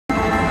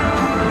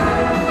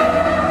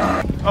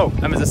Oh,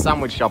 and there's a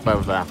sandwich shop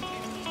over there.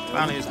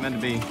 Apparently it's meant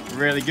to be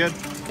really good.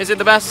 Is it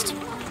the best?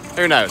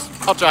 Who knows?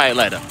 I'll try it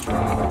later.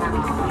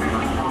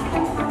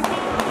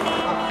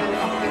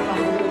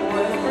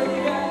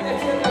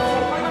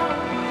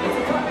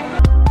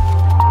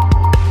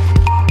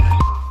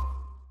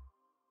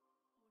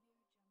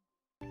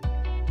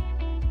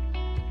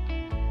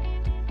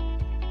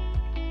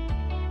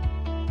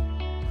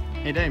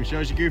 Hey Dame, show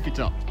us your goofy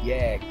top.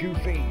 Yeah,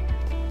 goofy.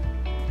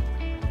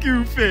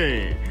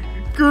 Goofy!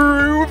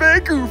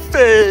 Groovy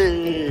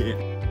goofy!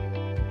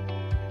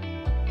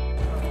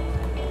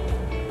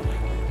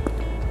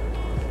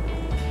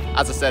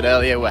 As I said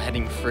earlier, we're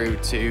heading through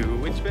to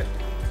which bit?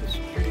 The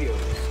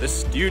studios. The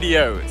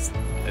studios.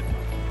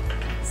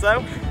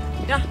 So,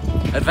 yeah,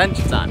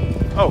 adventure time.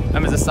 Oh,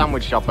 and there's a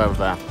sandwich shop over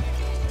there.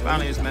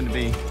 Apparently it's meant to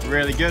be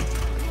really good.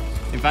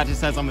 In fact, it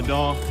says on the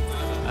door,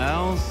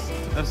 Earls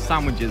of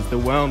Sandwiches, the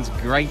world's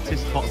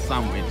greatest hot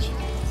sandwich.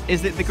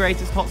 Is it the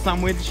greatest hot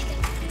sandwich?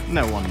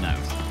 No one knows.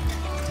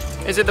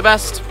 Is it the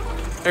best?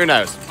 Who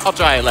knows? I'll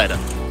try it later.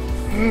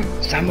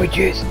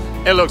 Sandwiches.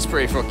 It looks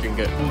pretty fucking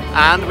good.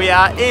 And we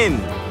are in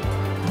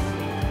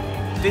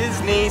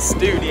Disney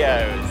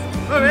Studios.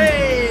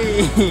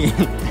 Hooray!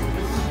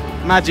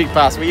 Magic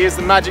Pass. We use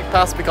the Magic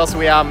Pass because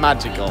we are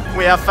magical.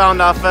 We have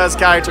found our first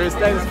character. It's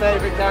Dave's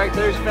favourite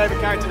character. Who's your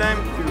favourite character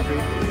name?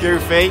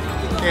 Goofy. Goofy.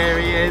 Here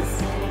he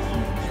is.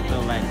 The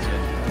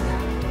legend.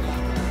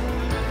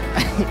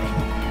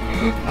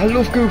 I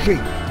love Goofy.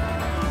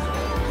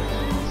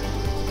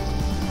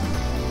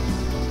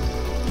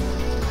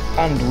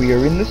 And we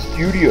are in the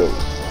studios.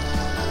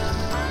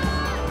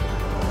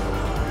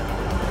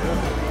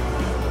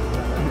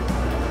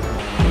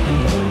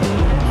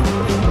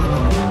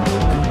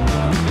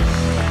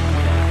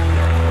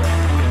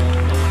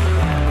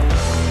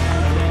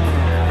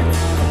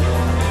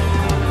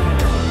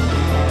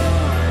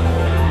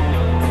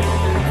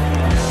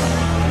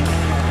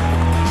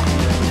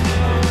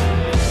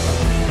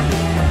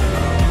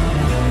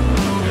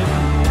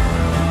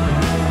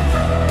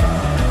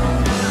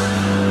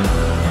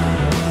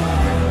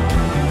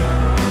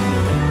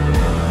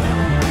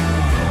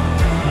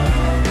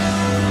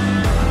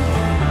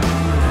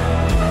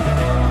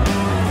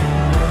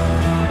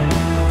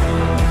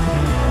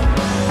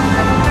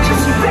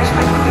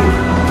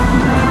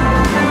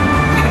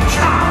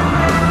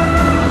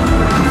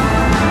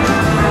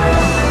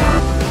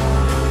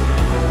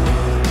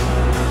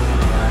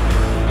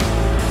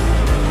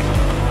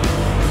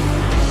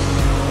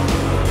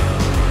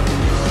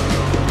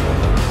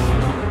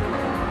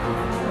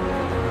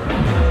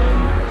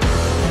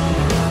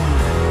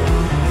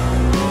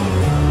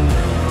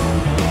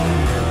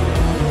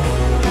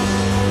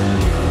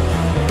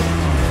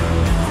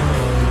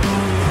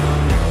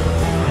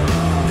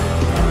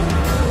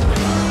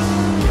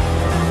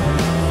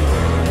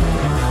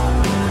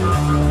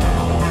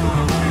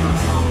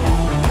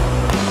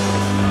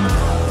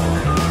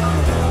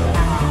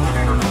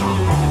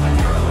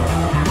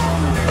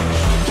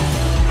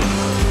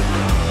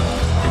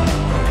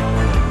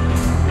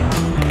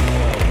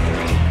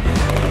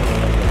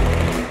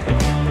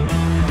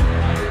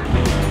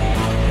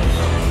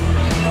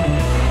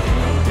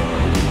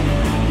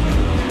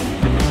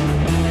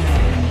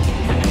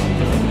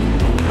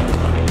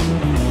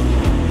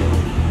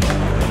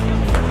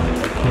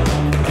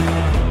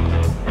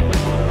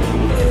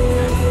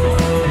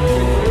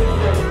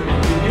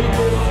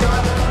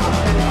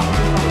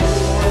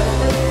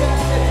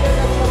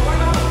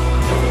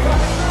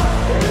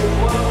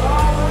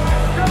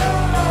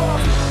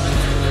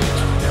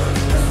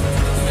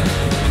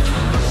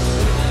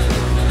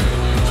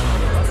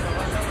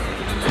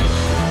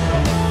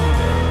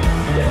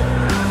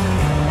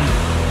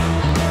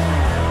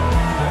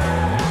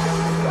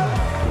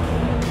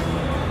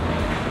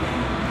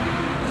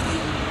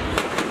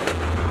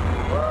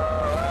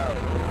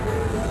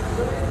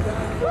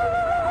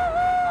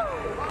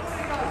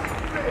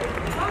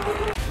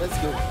 Let's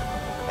go.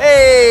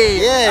 Hey!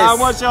 Yes.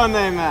 What's your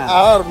name, man?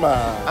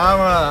 Arma.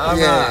 Arma.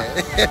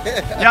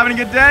 Yeah. You having a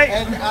good day?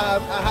 And I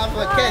have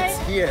a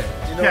cat here.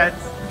 You know. Cat.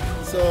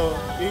 So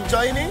you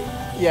enjoying it?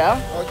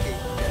 Yeah? Okay.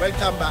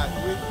 Welcome back.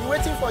 We're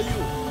waiting for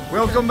you.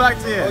 We'll come back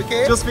to you.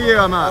 Okay. Just for you,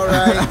 Arma. All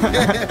right.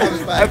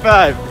 High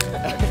five.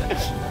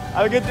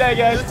 Have a good day,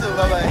 guys. You too.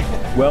 Bye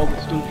bye. Well,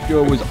 the stunt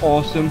show was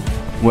awesome.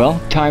 Well,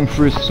 time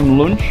for us some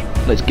lunch.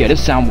 Let's get a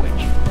sandwich.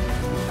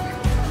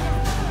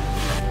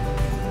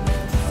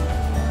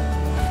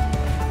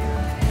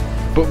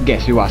 But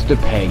guess who has to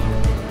pay?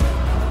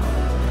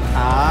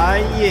 Ah,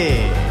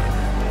 yeah.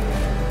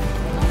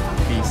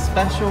 The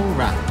special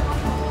wrap.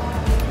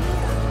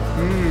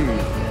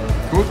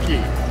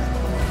 Cookie.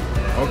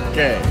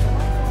 Okay.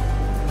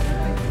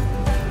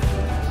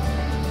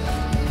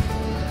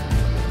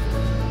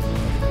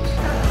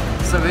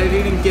 So they've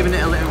even given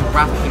it a little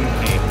wrapping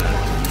paper.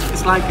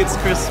 It's like it's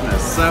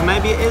Christmas, so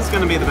maybe it is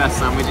going to be the best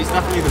sandwich. It's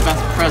definitely the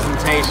best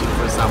presentation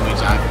for a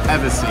sandwich I've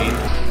ever seen.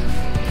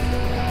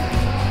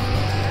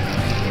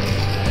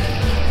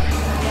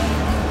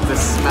 The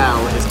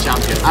smell is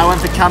champion. I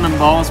went for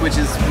cannonballs, which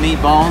is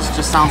meatballs,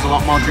 just sounds a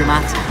lot more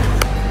dramatic.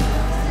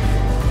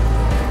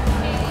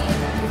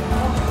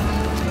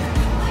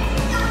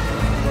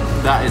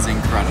 That is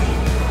incredible.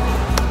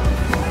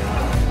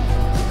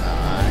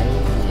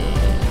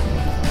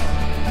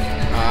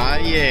 Ah,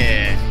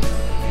 yeah.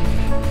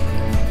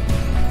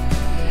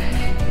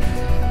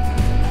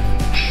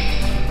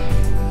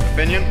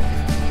 Opinion?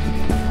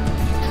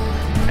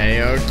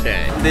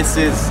 Hey-okay. This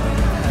is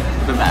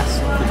the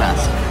best, the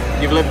best.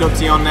 You've lived up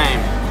to your name.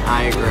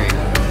 I agree.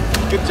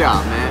 Good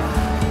job, man.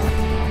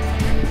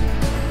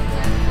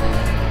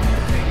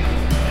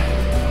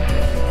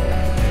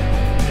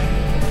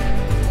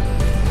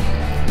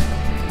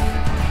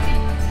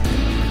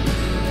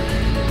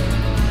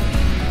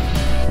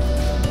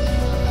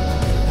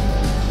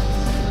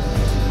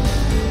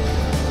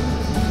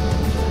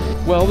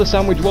 Well, the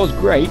sandwich was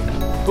great,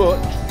 but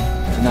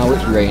now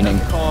it's raining.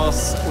 Of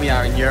course, we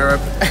are in Europe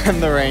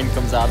and the rain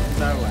comes out of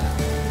nowhere.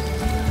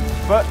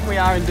 But we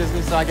are in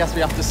Disney, so I guess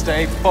we have to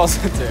stay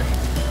positive.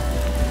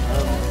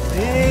 I'm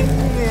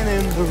singing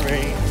in the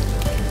rain.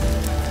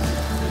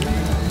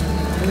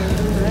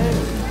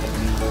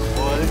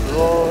 What a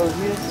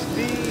glorious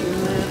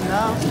feeling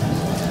now.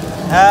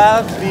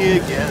 Happy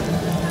again.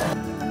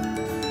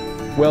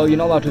 Well, you're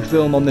not allowed to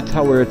film on the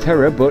Tower of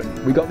Terror, but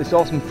we got this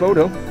awesome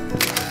photo.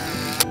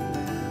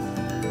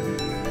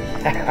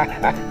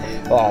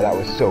 Oh, that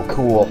was so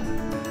cool.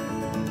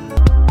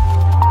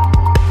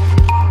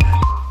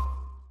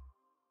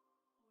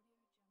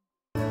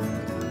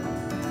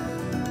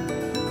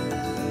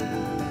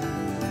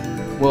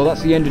 Well,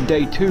 that's the end of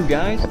day 2,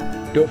 guys.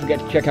 Don't forget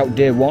to check out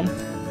day 1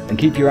 and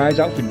keep your eyes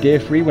out for day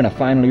 3 when I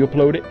finally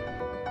upload it.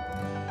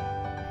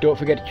 Don't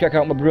forget to check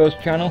out my bro's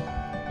channel,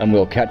 and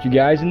we'll catch you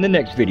guys in the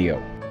next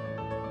video.